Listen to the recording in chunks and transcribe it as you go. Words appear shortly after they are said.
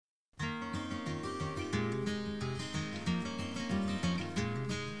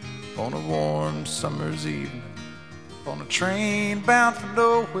on a warm summer's evening, on a train bound for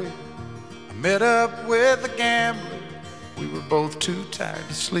nowhere. I met up with a gambler. We were both too tired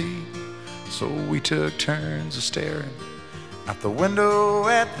to sleep, so we took turns of staring out the window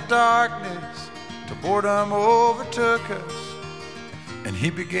at the darkness till boredom overtook us, and he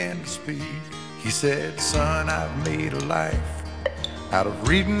began to speak. He said, "Son, I've made a life out of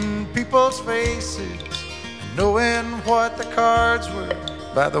reading people's faces and knowing what the cards were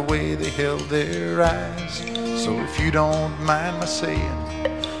by the way they held their eyes. So if you don't mind my saying,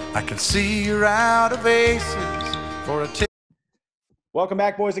 I can see you're out of aces for a ticket." Welcome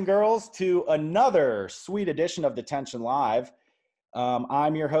back, boys and girls, to another sweet edition of Detention Live.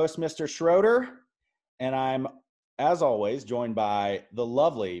 I'm your host, Mr. Schroeder, and I'm, as always, joined by the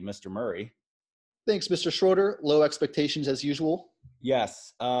lovely Mr. Murray. Thanks, Mr. Schroeder. Low expectations as usual.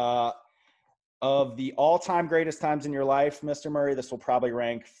 Yes. Of the all-time greatest times in your life, Mr. Murray, this will probably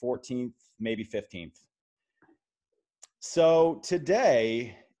rank 14th, maybe 15th. So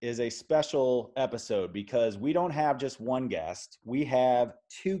today is a special episode because we don't have just one guest. We have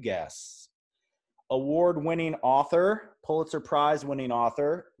two guests. Award-winning author, Pulitzer Prize-winning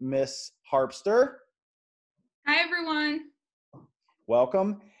author, Miss Harpster. Hi, everyone.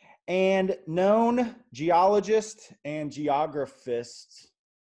 Welcome. And known geologist and geographist,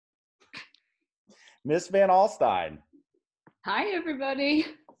 Miss Van Alstyne. Hi, everybody.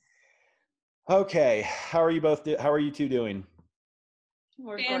 Okay, how are you two doing?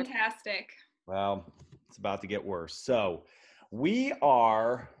 Fantastic. Well, it's about to get worse. So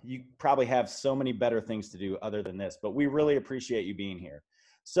you probably have so many better things to do other than this, but we really appreciate you being here.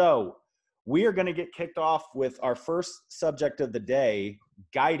 So we are going to get kicked off with our first subject of the day,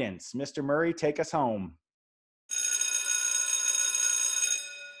 guidance. Mr. Murray, take us home.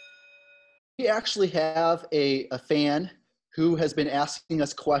 We actually have a fan who has been asking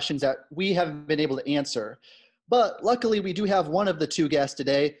us questions that we haven't been able to answer. But luckily, we do have one of the two guests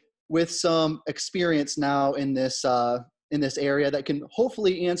today with some experience now in this area that can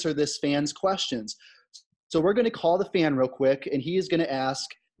hopefully answer this fan's questions. So we're going to call the fan real quick, and he is going to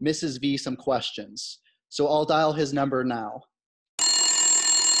ask Mrs. V some questions. So I'll dial his number now.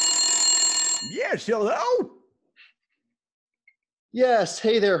 Yes, hello? Yes,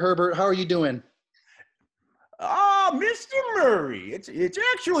 hey there, Herbert. How are you doing? Mr. Murray, it's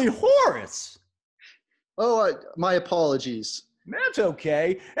actually Horace. Oh, my apologies. That's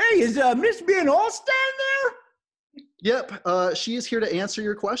okay. Hey, is Miss Van Alstyne there? Yep, she is here to answer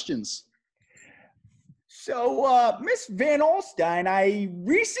your questions. So, Miss Van Alstyne, I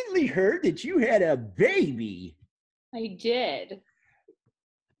recently heard that you had a baby. I did.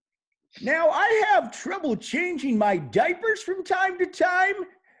 Now, I have trouble changing my diapers from time to time.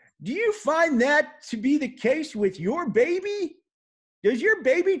 Do you find that to be the case with your baby? Does your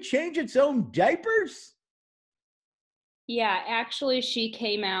baby change its own diapers? Yeah, actually, she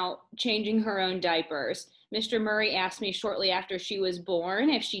came out changing her own diapers. Mr. Murray asked me shortly after she was born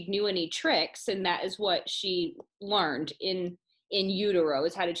if she knew any tricks, and that is what she learned in utero,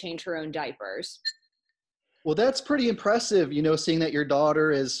 is how to change her own diapers. Well, that's pretty impressive, seeing that your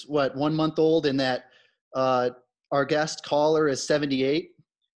daughter is, 1 month old and that our guest caller is 78.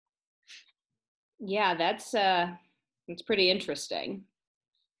 Yeah, that's pretty interesting.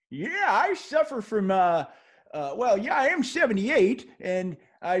 Yeah, I suffer from, I am 78, and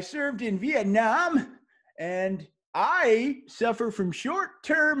I served in Vietnam, and I suffer from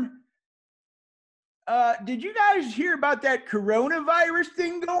short-term. Did you guys hear about that coronavirus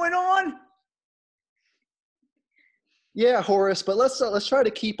thing going on? Yeah, Horace, but let's try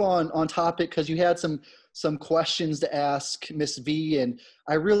to keep on topic because you had some questions to ask Miss V, and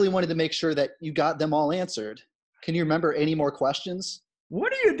I really wanted to make sure that you got them all answered. Can you remember any more questions?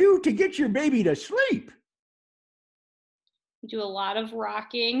 What do you do to get your baby to sleep? I do a lot of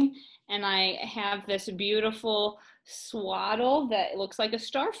rocking, and I have this beautiful swaddle that looks like a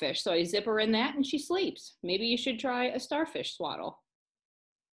starfish. So I zip her in that, and she sleeps. Maybe you should try a starfish swaddle.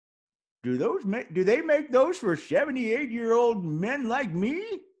 Do they make those for 78-year-old men like me?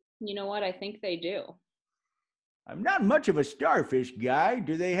 You know what? I think they do. I'm not much of a starfish guy.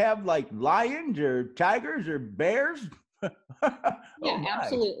 Do they have like lions or tigers or bears? Yeah,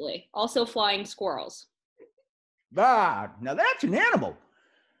 absolutely. Also flying squirrels. Now that's an animal.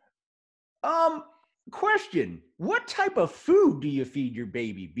 Question. What type of food do you feed your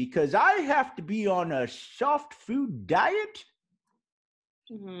baby? Because I have to be on a soft food diet.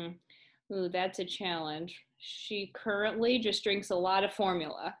 Mm-hmm. Ooh, that's a challenge. She currently just drinks a lot of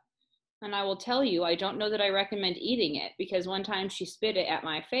formula. And I will tell you, I don't know that I recommend eating it because one time she spit it at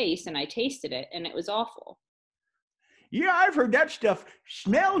my face and I tasted it and it was awful. Yeah, I've heard that stuff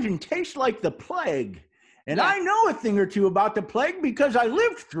smells and tastes like the plague. And Yeah. I know a thing or two about the plague because I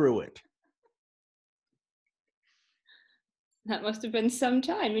lived through it. That must have been some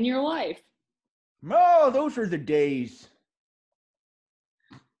time in your life. Oh, those are the days.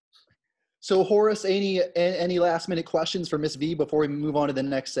 So Horace, any last minute questions for Miss V before we move on to the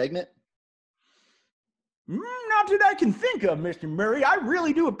next segment? Not that I can think of, Mr. Murray. I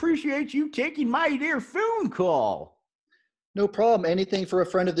really do appreciate you taking my dear phone call. No problem. Anything for a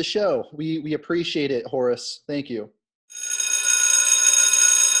friend of the show. We appreciate it, Horace. Thank you.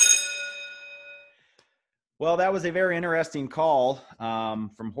 Well, that was a very interesting call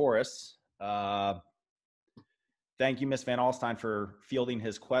from Horace. Thank you, Miss Van Alstyne, for fielding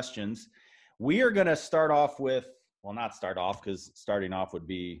his questions. We are going to start off with, well, not start off, because starting off would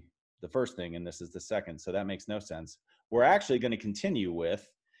be the first thing, and this is the second, so that makes no sense. We're actually going to continue with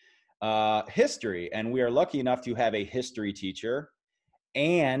history, and we are lucky enough to have a history teacher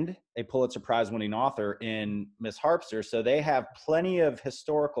and a Pulitzer Prize winning author in Miss Harpster, so they have plenty of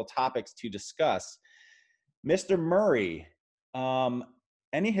historical topics to discuss. Mr. Murray,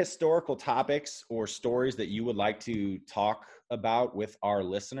 any historical topics or stories that you would like to talk about with our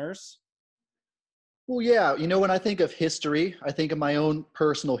listeners? Well, yeah, when I think of history, I think of my own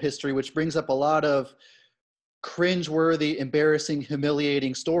personal history, which brings up a lot of cringeworthy, embarrassing,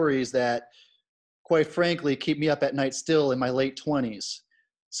 humiliating stories that, quite frankly, keep me up at night still in my late 20s.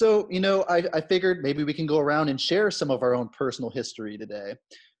 So, I figured maybe we can go around and share some of our own personal history today.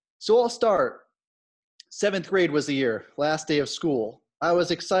 So I'll start. 7th grade was the year, last day of school. I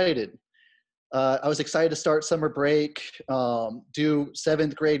was excited. I was excited to start summer break, do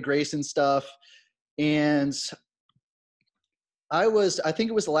 7th grade Grayson stuff. And I think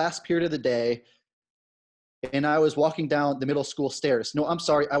it was the last period of the day, and I was walking down the middle school stairs. No, I'm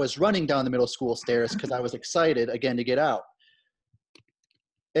sorry. I was running down the middle school stairs because I was excited again to get out.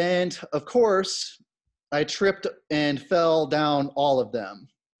 And of course, I tripped and fell down all of them.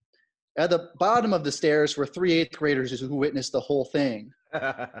 At the bottom of the stairs were 3 8th graders who witnessed the whole thing.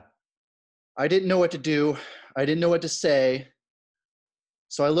 I didn't know what to do. I didn't know what to say.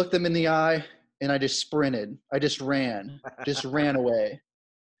 So I looked them in the eye and I just sprinted. I just ran away.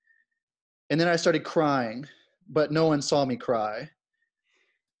 And then I started crying, but no one saw me cry.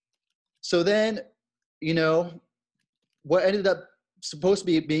 So then, what ended up supposed to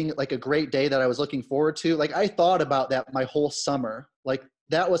be being like a great day that I was looking forward to, like I thought about that my whole summer. Like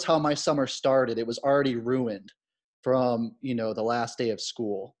that was how my summer started. It was already ruined from, the last day of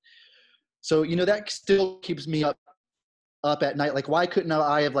school. So, that still keeps me up at night. Like, why couldn't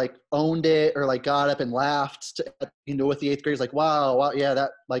I have like owned it or like got up and laughed with the 8th graders, like, wow, yeah,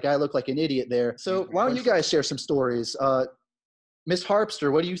 that, like, I look like an idiot there. So why don't you guys share some stories? Miss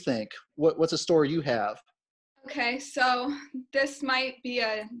Harpster, what do you think? What's a story you have? Okay, so this might be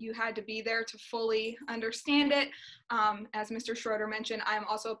you had to be there to fully understand it. As Mr. Schroeder mentioned, I'm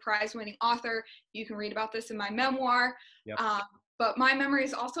also a prize-winning author. You can read about this in my memoir. Yep. But my memory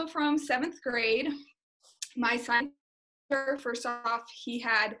is also from 7th grade. My science teacher, first off, he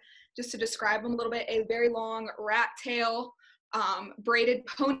had, just to describe him a little bit, a very long rat tail, braided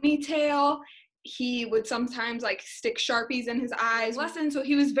ponytail. He would sometimes like stick Sharpies in his eyes. So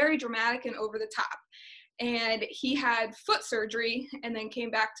he was very dramatic and over the top. And he had foot surgery and then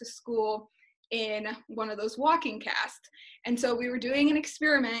came back to school in one of those walking casts. And so we were doing an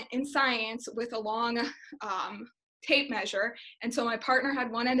experiment in science with a long tape measure. And so my partner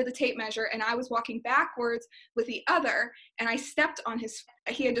had one end of the tape measure and I was walking backwards with the other, and I stepped on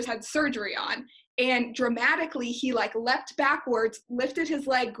he had just had surgery on. And dramatically, he like leapt backwards, lifted his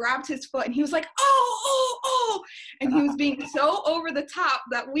leg, grabbed his foot, and he was like, oh. And he was being so over the top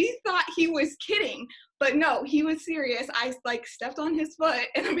that we thought he was kidding. But no, he was serious. I like stepped on his foot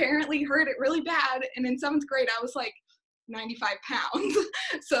and apparently hurt it really bad. And in 7th grade, I was like 95 pounds.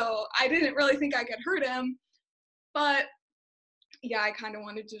 So I didn't really think I could hurt him. But yeah, I kind of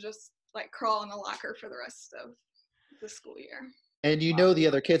wanted to just like crawl in the locker for the rest of the school year. And the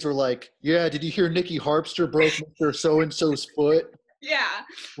other kids were like, yeah, did you hear Nikki Harpster broke Mr. So-and-so's foot? Yeah.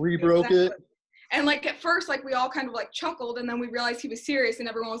 Rebroke it. And like at first, like we all kind of like chuckled, and then we realized he was serious and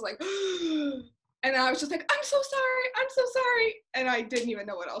everyone was like, and I was just like, I'm so sorry. And I didn't even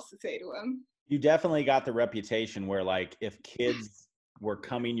know what else to say to him. You definitely got the reputation where like if kids were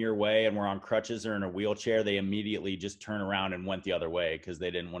coming your way and were on crutches or in a wheelchair, they immediately just turn around and went the other way because they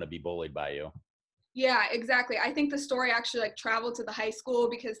didn't want to be bullied by you. Yeah, exactly. I think the story actually like traveled to the high school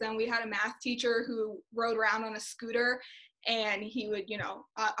because then we had a math teacher who rode around on a scooter, and he would,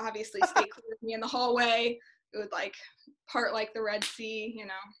 obviously stay clear of me in the hallway. It would like part like the Red Sea,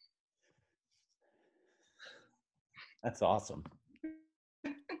 That's awesome.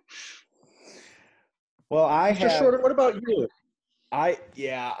 Well, Mr. Shorter, what about you?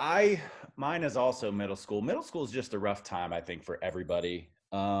 Mine is also middle school. Middle school is just a rough time, I think, for everybody.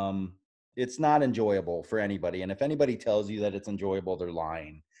 It's not enjoyable for anybody. And if anybody tells you that it's enjoyable, they're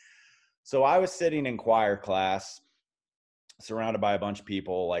lying. So I was sitting in choir class, surrounded by a bunch of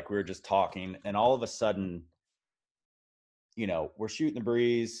people, like we were just talking, and all of a sudden, you know, we're shooting the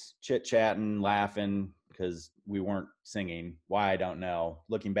breeze, chit-chatting, laughing, because we weren't singing. Why, I don't know.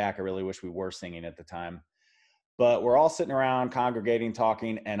 Looking back, I really wish we were singing at the time. But we're all sitting around, congregating,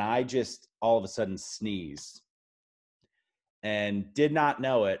 talking, and I just all of a sudden sneezed. And did not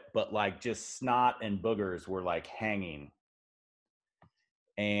know it, but like just snot and boogers were like hanging.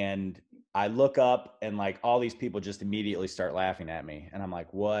 And I look up and like all these people just immediately start laughing at me. And I'm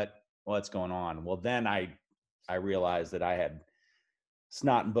like, what's going on? Well, then I realized that I had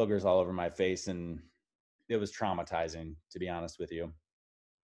snot and boogers all over my face, and it was traumatizing, to be honest with you.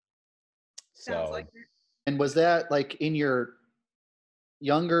 Sounds So, like it. And was that like in your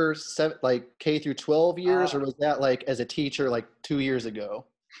younger, like K through 12 years, or was that like as a teacher like 2 years ago?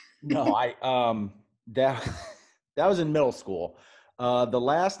 no, that that was in middle school. The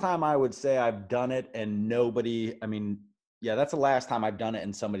last time I would say I've done it and nobody, that's the last time I've done it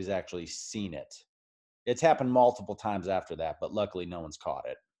and somebody's actually seen it. It's happened multiple times after that, but luckily no one's caught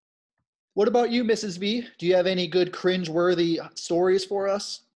it. What about you, Mrs. V? Do you have any good cringe-worthy stories for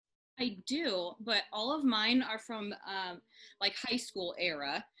us? I do, but all of mine are from like high school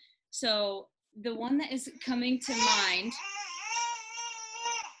era. So the one that is coming to mind.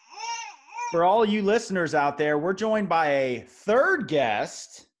 For all you listeners out there, we're joined by a third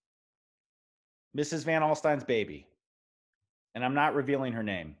guest, Mrs. Van Alstyne's baby. And I'm not revealing her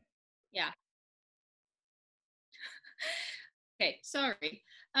name. Yeah. Okay, sorry.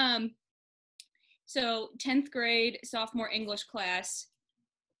 So 10th grade, sophomore English class.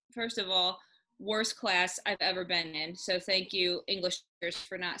 First of all, worst class I've ever been in. So thank you, Englishers,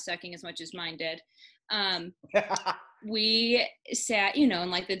 for not sucking as much as mine did. We sat,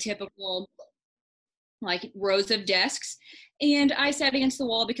 in like the typical like rows of desks, and I sat against the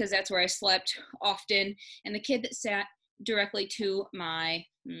wall because that's where I slept often. And the kid that sat directly to my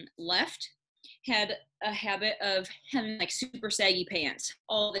left had a habit of having like super saggy pants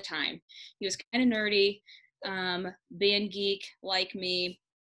all the time. He was kind of nerdy, band geek like me.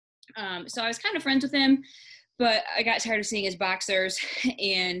 So I was kind of friends with him, but I got tired of seeing his boxers,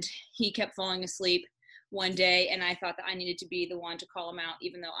 and he kept falling asleep one day, and I thought that I needed to be the one to call him out,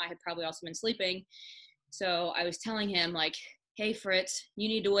 even though I had probably also been sleeping. So I was telling him like, hey, Fritz, you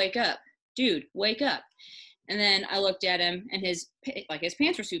need to wake up. Dude, wake up. And then I looked at him, and his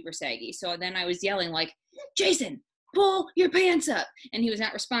pants were super saggy. So then I was yelling like, Jason, pull your pants up. And he was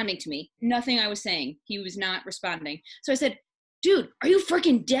not responding to me. Nothing I was saying. He was not responding. So I said, dude, are you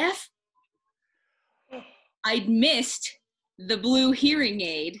freaking deaf? I'd missed the blue hearing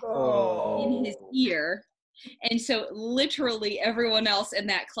aid in his ear. And so literally everyone else in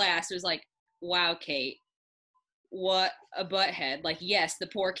that class was like, wow, Kate, what a butthead. Like, yes, the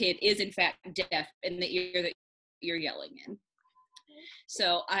poor kid is in fact deaf in the ear that you're yelling in.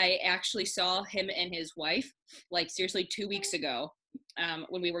 So I actually saw him and his wife, like seriously 2 weeks ago,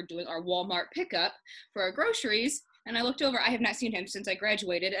 when we were doing our Walmart pickup for our groceries. And I looked over, I have not seen him since I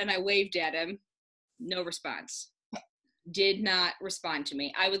graduated, and I waved at him. No response. Did not respond to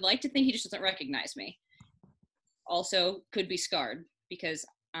me. I would like to think he just doesn't recognize me. Also, could be scarred because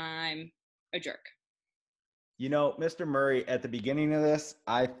I'm a jerk. You know, Mr. Murray, at the beginning of this,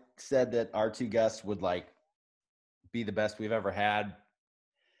 I said that our two guests would like be the best we've ever had.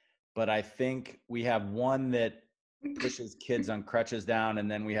 But I think we have one that pushes kids on crutches down, and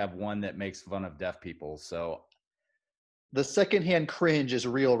then we have one that makes fun of deaf people. So the secondhand cringe is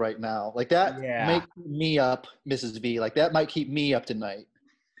real right now. Like that makes me up, Mrs. V. Like that might keep me up tonight.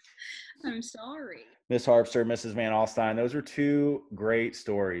 I'm sorry. Miss Harpster, Mrs. Van Alstyne, those are two great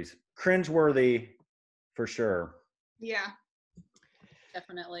stories. Cringeworthy for sure. Yeah.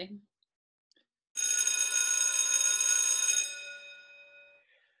 Definitely.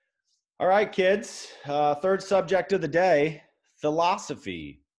 All right, kids. Third subject of the day,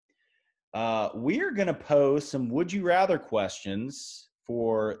 philosophy. We are going to pose some would you rather questions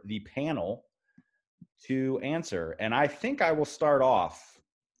for the panel to answer. And I think I will start off,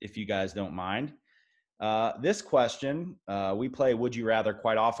 if you guys don't mind. This question, we play would you rather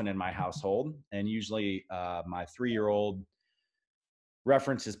quite often in my household. And usually my 3-year-old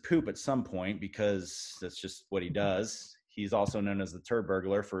references poop at some point because that's just what he does. He's also known as the turd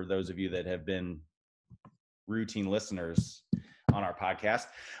burglar for those of you that have been routine listeners. on our podcast.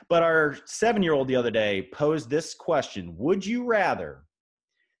 But our 7-year-old the other day posed this question: would you rather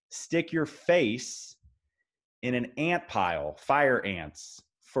stick your face in an ant pile, fire ants,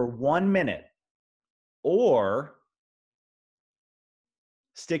 for 1 minute, or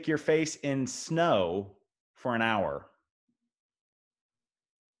stick your face in snow for an hour?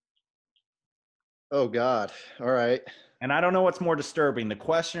 Oh God. All right. And I don't know what's more disturbing, the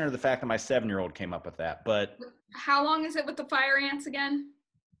question or the fact that my 7-year-old came up with that. But How long is it with the fire ants again?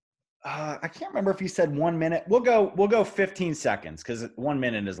 I can't remember if he said 1 minute. We'll go 15 seconds because 1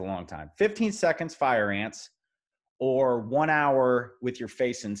 minute is a long time. 15 seconds, fire ants, or 1 hour with your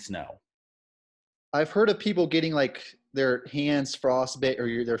face in snow. I've heard of people getting like their hands frostbit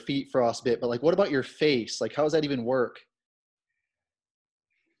or their feet frostbit, but like, what about your face? Like, how does that even work?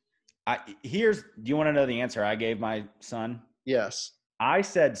 Do you want to know the answer I gave my son? Yes. I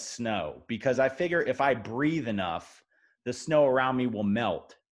said snow because I figure if I breathe enough, the snow around me will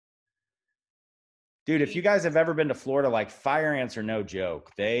melt. Dude, if you guys have ever been to Florida, like, fire ants are no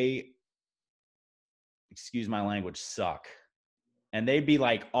joke. They, excuse my language, suck. And they'd be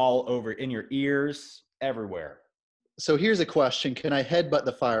like all over in your ears, everywhere. So here's a question. Can I headbutt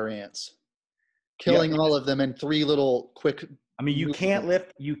the fire ants? Killing all of them in 3 little quick. I mean, you can't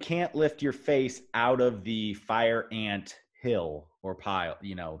lift your face out of the fire ant hill or pile,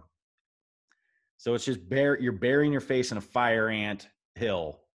 you know. So it's just you're burying your face in a fire ant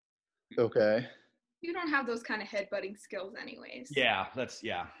hill. Okay. You don't have those kind of headbutting skills anyways. Yeah.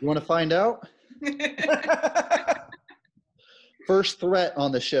 You want to find out? First threat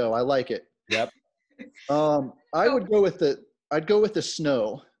on the show. I like it. Yep. I'd go with the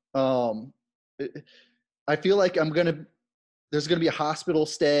snow. I feel like there's gonna be a hospital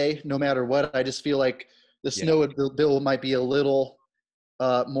stay no matter what. I just feel like the snow bill might be a little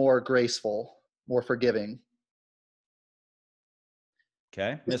more graceful, more forgiving.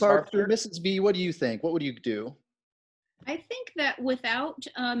 Okay. Mrs. V, what do you think? What would you do? I think that without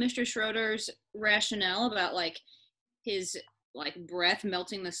Mr. Schroeder's rationale about like his like breath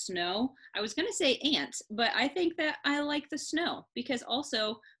melting the snow, I was going to say ants, but I think that I like the snow because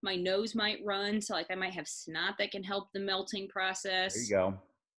also my nose might run. So like I might have snot that can help the melting process. There you go.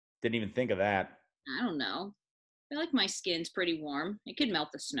 Didn't even think of that. I don't know. I feel like my skin's pretty warm. It could melt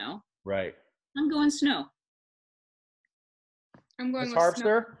the snow. Right. I'm going snow. I'm going Miss with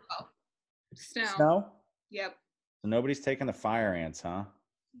Harpster? Snow. Snow? Yep. So nobody's taking the fire ants, huh?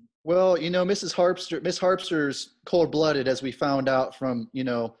 Well, Miss Harpster's cold-blooded, as we found out from,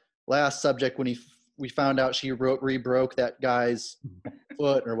 last subject when we found out she re-broke that guy's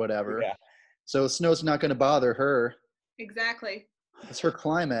foot or whatever. Yeah. So snow's not going to bother her. Exactly. It's her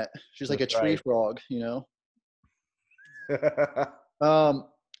climate. She's like That's a tree right. frog,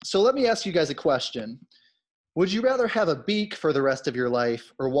 So let me ask you guys a question. Would you rather have a beak for the rest of your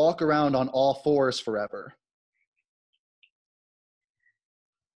life or walk around on all 4s forever?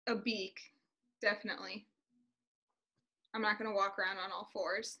 A beak, definitely. I'm not going to walk around on all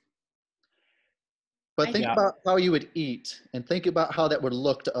 4s. But think about how you would eat and think about how that would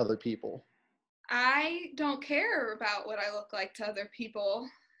look to other people. I don't care about what I look like to other people.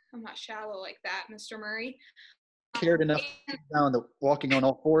 I'm not shallow like that, Mr. Murray. Cared enough to down the walking on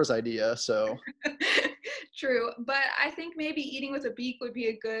all 4s idea, so. True, but I think maybe eating with a beak would be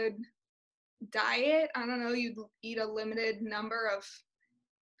a good diet. I don't know, you'd eat a limited number of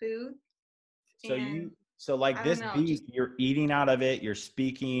food. So like this beak, you're eating out of it, you're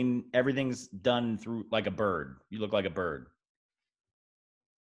speaking, everything's done through like a bird. You look like a bird.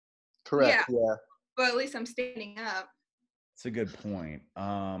 Correct, yeah. But at least I'm standing up. That's a good point.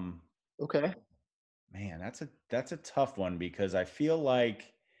 Okay. Man, that's a tough one because I feel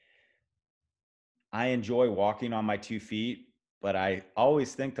like I enjoy walking on my 2 feet, but I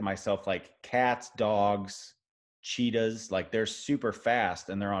always think to myself, like, cats, dogs, cheetahs, like, they're super fast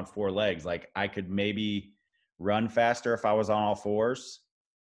and they're on 4 legs. Like, I could maybe run faster if I was on all 4s,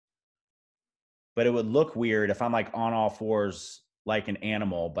 but it would look weird if I'm like on all 4s like an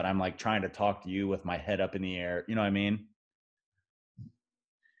animal, but I'm like trying to talk to you with my head up in the air. You know what I mean?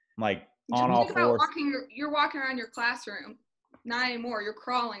 Like on all 4s. You're walking around your classroom. Not anymore. You're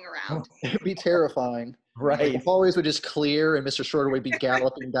crawling around. It'd be terrifying. Right. The hallways would just clear and Mr. Shorter would be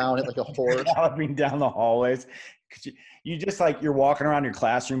galloping down it like a horse. Galloping down the hallways. You just like, you're walking around your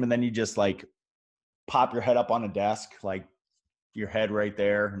classroom and then you just like pop your head up on a desk, like your head right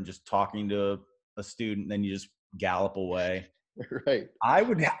there and just talking to a student. Then you just gallop away. Right. I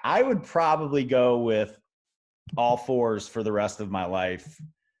would probably go with all 4s for the rest of my life,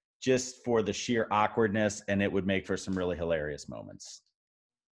 just for the sheer awkwardness, and it would make for some really hilarious moments.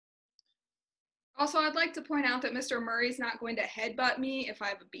 Also, I'd like to point out that Mr. Murray's not going to headbutt me if I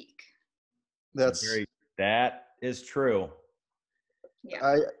have a beak. That is true.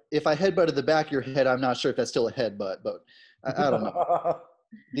 Yeah. If I headbutted the back of your head, I'm not sure if that's still a headbutt, but I don't know.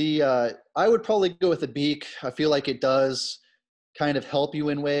 I would probably go with the beak. I feel like it does kind of help you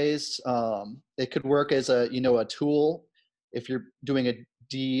in ways. It could work as a tool. If you're doing a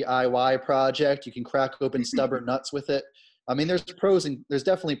DIY project, you can crack open stubborn nuts with it. I mean, there's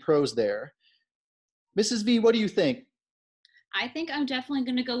definitely pros there. Mrs. V, what do you think? I think I'm definitely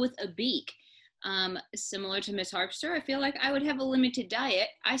going to go with a beak. Similar to Miss Harpster, I feel like I would have a limited diet.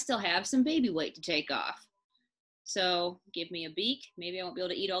 I still have some baby weight to take off. So give me a beak. Maybe I won't be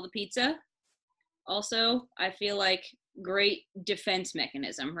able to eat all the pizza. Also, I feel like great defense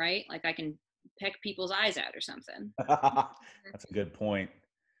mechanism, right? Like I can peck people's eyes out or something. That's a good point.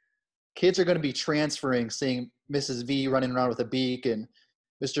 Kids are going to be transferring, seeing Mrs. V running around with a beak and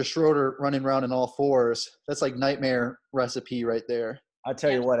Mr. Schroeder running around in all fours. That's like nightmare recipe right there. I'll tell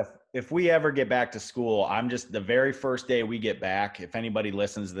you what, if we ever get back to school, I'm just, the very first day we get back, if anybody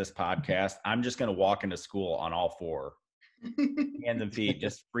listens to this podcast, I'm just going to walk into school on all four. Hands and feet,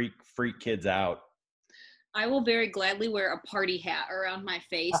 just freak kids out. I will very gladly wear a party hat around my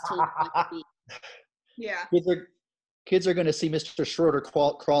face to look like a beak. Yeah. Kids are going to see Mr. Schroeder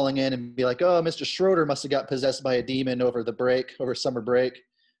crawling in and be like, oh, Mr. Schroeder must have got possessed by a demon over summer break.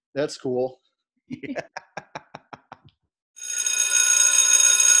 That's cool. Yeah.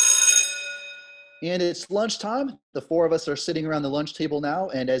 And it's lunchtime. The four of us are sitting around the lunch table now.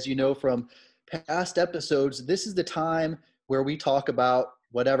 And as you know from past episodes, this is the time where we talk about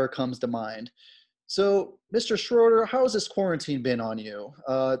whatever comes to mind. So, Mr. Schroeder, how has this quarantine been on you?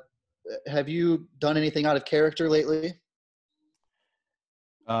 Have you done anything out of character lately?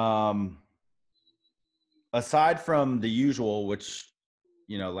 Aside from the usual, which,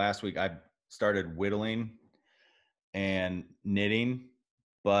 last week I started whittling and knitting,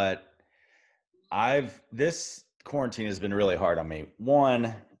 but this quarantine has been really hard on me.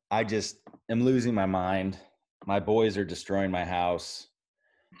 One, I just am losing my mind. My boys are destroying my house.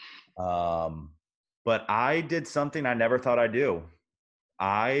 But I did something I never thought I'd do.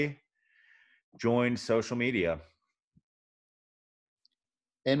 I joined social media.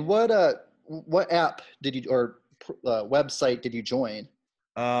 And what app did you, or website did you join?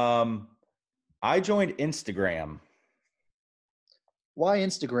 I joined Instagram. Why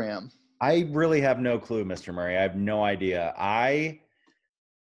Instagram? I really have no clue, Mr. Murray. I have no idea. I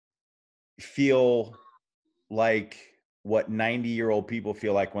feel like what 90-year-old people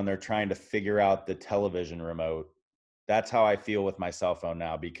feel like when they're trying to figure out the television remote. That's how I feel with my cell phone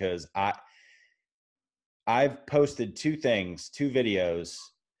now, because I've posted two videos.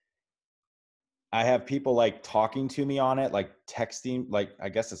 I have people like talking to me on it, like texting, like, I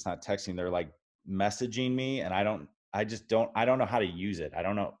guess it's not texting. They're like messaging me, and I don't know how to use it. I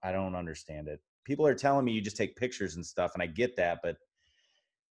don't understand it. People are telling me you just take pictures and stuff, and I get that, but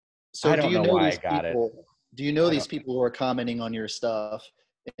so I don't know why I got it. Do you know these people who are commenting on your stuff?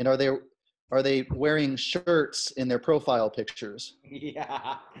 And are they wearing shirts in their profile pictures?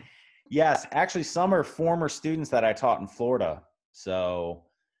 Yeah. Yes. Actually, some are former students that I taught in Florida. So,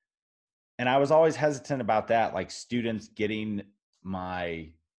 and I was always hesitant about that, like students getting my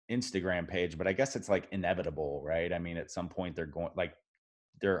Instagram page, but I guess it's like inevitable, right? I mean, at some point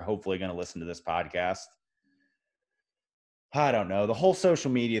they're hopefully going to listen to this podcast. I don't know. The whole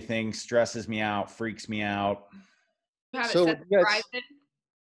social media thing stresses me out, freaks me out. You have it So, set to yes. private?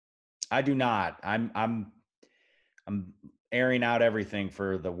 I do not. I'm airing out everything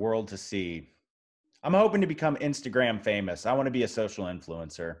for the world to see. I'm hoping to become Instagram famous. I want to be a social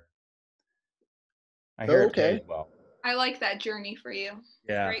influencer. I hear it pays well. I like that journey for you.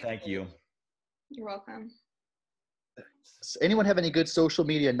 Yeah, Great. thank you. You're welcome. Does anyone have any good social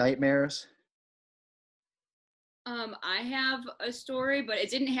media nightmares? I have a story, but it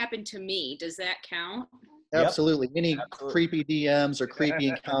didn't happen to me. Does that count? Yep. Absolutely. Any creepy DMs or creepy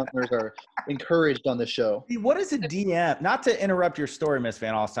encounters are encouraged on the show. What is a DM? Not to interrupt your story, Miss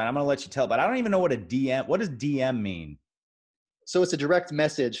Van Alstyne. I'm going to let you tell, but I don't even know what does DM mean? So it's a direct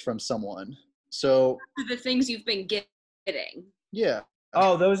message from someone. So The things you've been getting. yeah.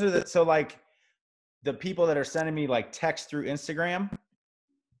 Oh, those are so like the people that are sending me like text through Instagram?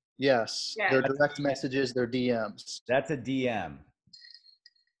 Yes. Yeah. They're direct messages, they're DMs. That's a DM.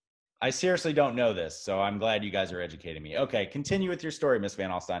 I seriously don't know this, so I'm glad you guys are educating me. Okay, continue with your story, Miss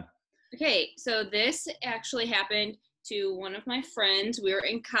Van Alstyne. Okay, so this actually happened to one of my friends. We were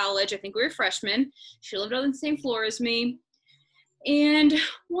in college. I think we were freshmen. She lived on the same floor as me. And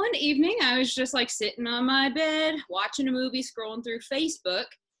one evening, I was just like sitting on my bed, watching a movie, scrolling through Facebook,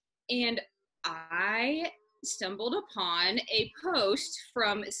 and I stumbled upon a post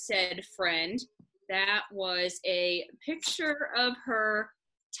from said friend that was a picture of her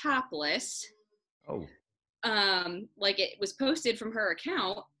topless. Oh. Like it was posted from her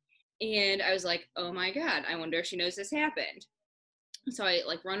account, and I was like, oh my God, I wonder if she knows this happened. So I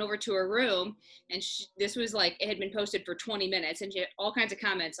like run over to her room, and this was like, it had been posted for 20 minutes and she had all kinds of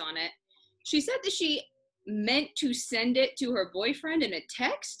comments on it. She said that she meant to send it to her boyfriend in a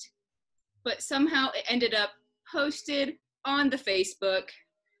text, but somehow it ended up posted on the Facebook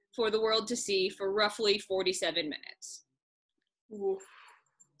for the world to see for roughly 47 minutes. Oof.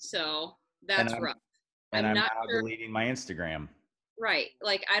 So that's rough. And I'm not now sure. deleting my Instagram. Right.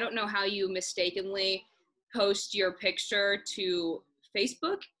 Like, I don't know how you mistakenly post your picture to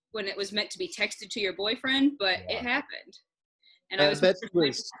Facebook when it was meant to be texted to your boyfriend, but it happened. And I was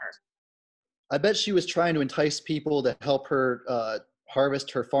I bet she was trying to entice people to help her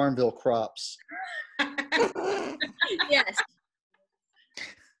harvest her Farmville crops. Yes.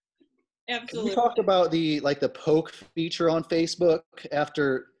 Can Absolutely. we talk about the poke feature on Facebook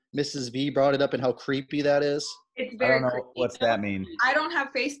after Mrs. V brought it up and how creepy that is? It's I very don't know creepy. what's that mean. I don't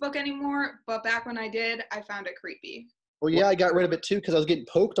have Facebook anymore, but back when I did, I found it creepy. Well, yeah, I got rid of it too because I was getting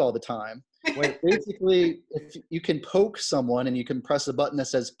poked all the time. Wait, Basically, if you can poke someone and you can press a button that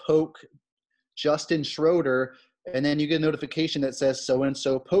says poke Justin Schroeder, and then you get a notification that says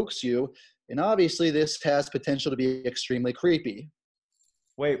so-and-so pokes you. And obviously this has potential to be extremely creepy.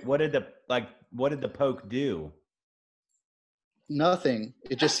 wait, what did the poke do? Nothing.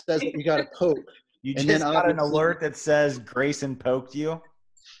 It just says that you got a poke. You And just then got an obviously- alert that says Grayson poked you?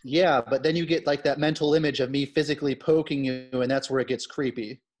 Yeah, but then you get like that mental image of me physically poking you, and that's where it gets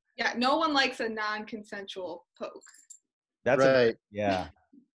creepy. Yeah, no one likes a non-consensual poke. That's right. Yeah.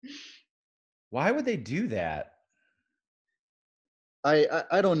 Why would they do that?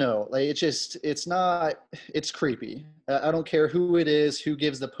 I don't know. Like it's creepy. I don't care who it is, who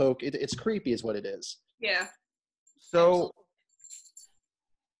gives the poke. It's creepy is what it is. Yeah. So,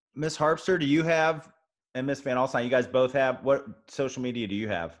 Miss Harpster, do you have, and Miss Van Alstyne, you guys both have, what social media do you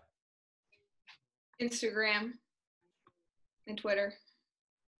have? Instagram and Twitter.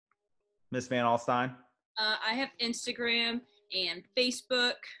 Miss Van Alstyne? I have Instagram and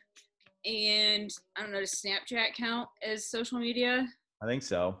Facebook, and I don't know, does Snapchat count as social media? I think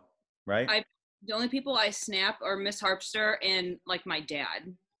so, right? The only people I snap are Miss Harpster and like my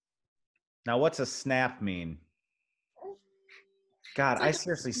dad. Now, what's a snap mean? God, Like I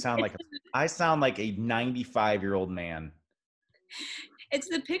seriously sound like I sound like a 95-year-old man. It's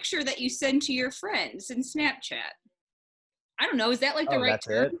the picture that you send to your friends in Snapchat. I don't know. Is that like the right that's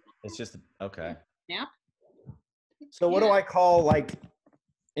term? it? It's just okay. Snap. So what do I call like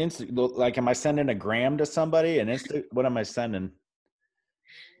like am I sending a gram to somebody? What am I sending?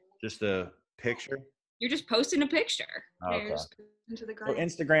 Just a picture? You're just posting a picture. Okay. Into the So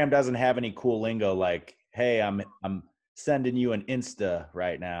Instagram doesn't have any cool lingo like, hey, I'm sending you an Insta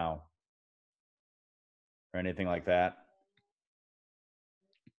right now. Or anything like that.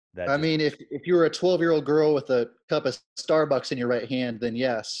 I mean, if you were a 12-year-old girl with a cup of Starbucks in your right hand, then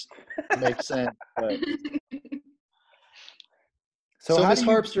yes, it makes sense. But... So Miss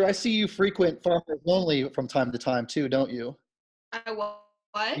Harpster, I see you frequent Farmers Only from time to time too, don't you? I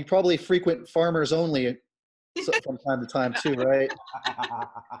what? You probably frequent Farmers Only from time to time too, right?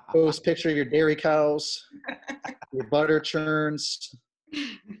 Post picture of your dairy cows, your butter churns,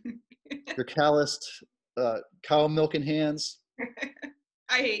 your calloused cow milking hands.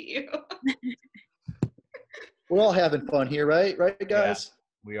 I hate you. We're all having fun here, right? Right, guys?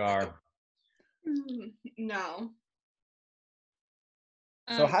 Yeah, we are. No.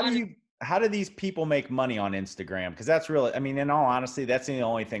 So how do these people make money on Instagram? Because that's really, I mean, in all honesty, that's the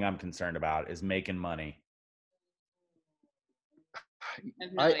only thing I'm concerned about is making money.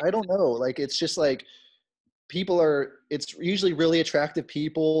 I don't know. Like, it's just like it's usually really attractive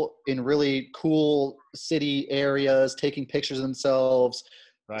people in really cool city areas taking pictures of themselves,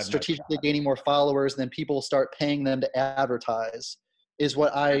 strategically gaining more followers, and then people start paying them to advertise is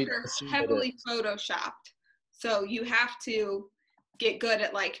what I assume heavily photoshopped. So you have to get good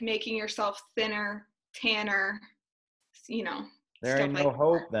at like making yourself thinner, tanner, you know. There ain't no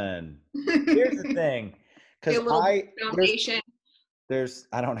hope then. Here's the thing. Because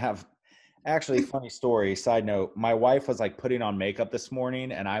I don't have actually funny story. Side note, my wife was like putting on makeup this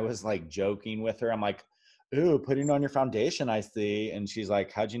morning and I was like joking with her. I'm like, ooh, putting on your foundation, I see. And she's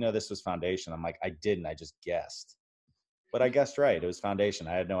like, how'd you know this was foundation? I'm like, I didn't, I just guessed. But I guessed right. It was foundation.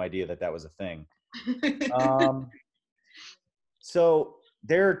 I had no idea that was a thing. So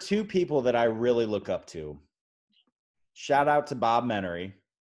there are two people that I really look up to. Shout out to Bob Menery.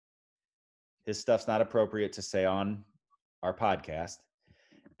 His stuff's not appropriate to say on our podcast.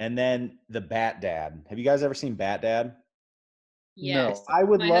 And then the Bat Dad. Have you guys ever seen Bat Dad? Yes. I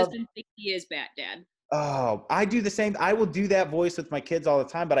would My love. husband thinks he is Bat Dad. Oh, I do the same. I will do that voice with my kids all the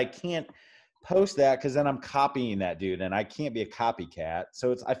time, but I can't post that because then I'm copying that dude, and I can't be a copycat.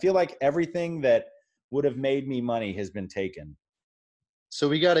 So I feel like everything that would have made me money has been taken. So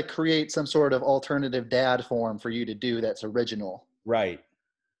we got to create some sort of alternative dad form for you to do that's original. Right.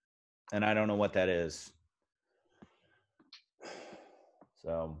 And I don't know what that is.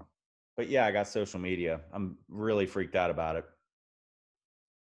 So, but yeah, I got social media. I'm really freaked out about it.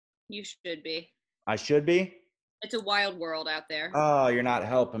 You should be. I should be? It's a wild world out there. Oh, you're not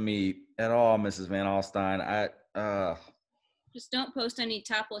helping me at all, Mrs. Van Alstyne. Just don't post any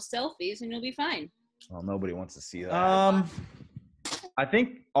topless selfies and you'll be fine. Well, nobody wants to see that. I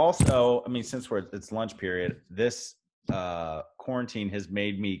think also, I mean, since it's lunch period, this quarantine has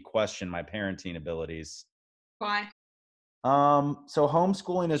made me question my parenting abilities. Why? So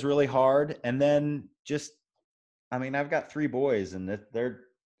homeschooling is really hard, and then I've got 3 boys, and they're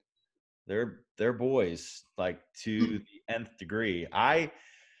boys, like, to the nth degree.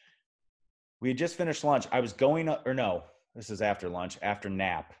 We had just finished lunch. I was going up, or no, this is after lunch, after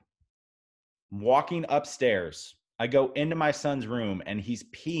nap. I'm walking upstairs. I go into my son's room, and he's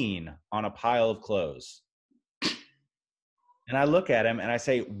peeing on a pile of clothes. And I look at him, and I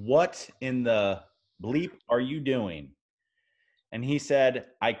say, "What in the bleep are you doing?" And he said,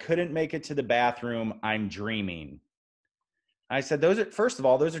 "I couldn't make it to the bathroom. I'm dreaming." I said, first of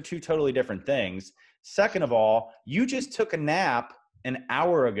all, those are 2 totally different things. Second of all, you just took a nap an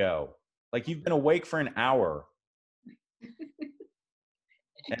hour ago. Like, you've been awake for an hour.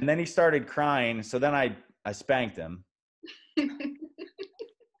 And then he started crying. So then I spanked him.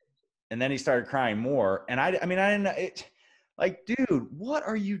 And then he started crying more. And I didn't know it. Like, dude, what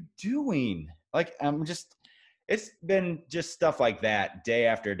are you doing? Like, it's been just stuff like that day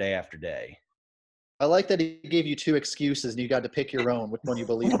after day after day. I like that he gave you 2 excuses and you got to pick your own, which one you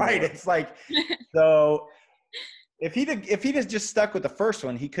believe. Right. More. It's like, so if he'd just stuck with the first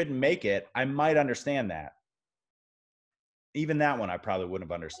one, he couldn't make it. I might understand that. Even that one I probably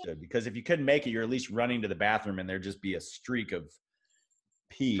wouldn't have understood, because if you couldn't make it, you're at least running to the bathroom and there'd just be a streak of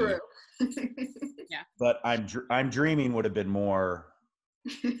pee. True. Yeah. But I'm dreaming would have been more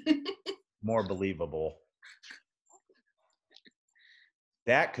believable.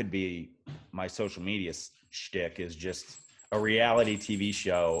 That could be my social media shtick, is just a reality TV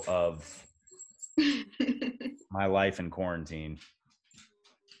show of my life in quarantine.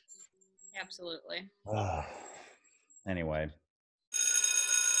 Absolutely. Anyway.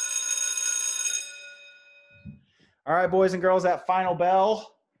 All right, boys and girls, that final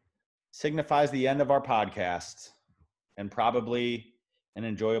bell signifies the end of our podcast, and probably an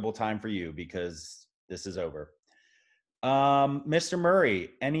enjoyable time for you, because this is over. Mr.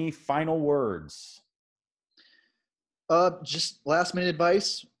 Murray, any final words? Just last minute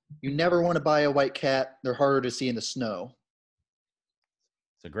advice. You never want to buy a white cat. They're harder to see in the snow.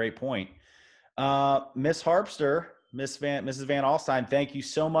 It's a great point. Miss Harpster, Mrs. Van Alstyne, thank you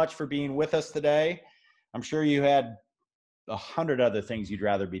so much for being with us today. I'm sure you had 100 other things you'd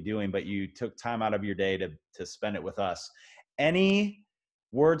rather be doing, but you took time out of your day to spend it with us. Any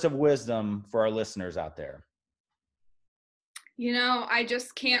words of wisdom for our listeners out there? I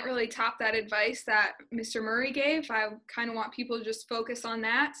just can't really top that advice that Mr. Murray gave. I kind of want people to just focus on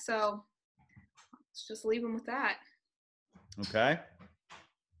that. So let's just leave them with that. Okay.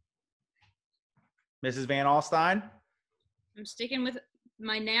 Mrs. Van Alstyne? I'm sticking with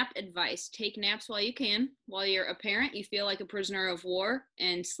my nap advice. Take naps while you can. While you're a parent, you feel like a prisoner of war,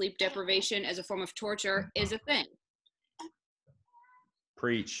 and sleep deprivation as a form of torture is a thing.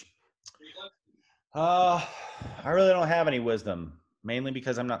 Preach. I really don't have any wisdom, mainly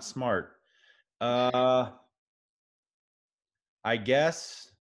because I'm not smart. I guess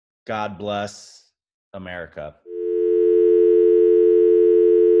God bless America.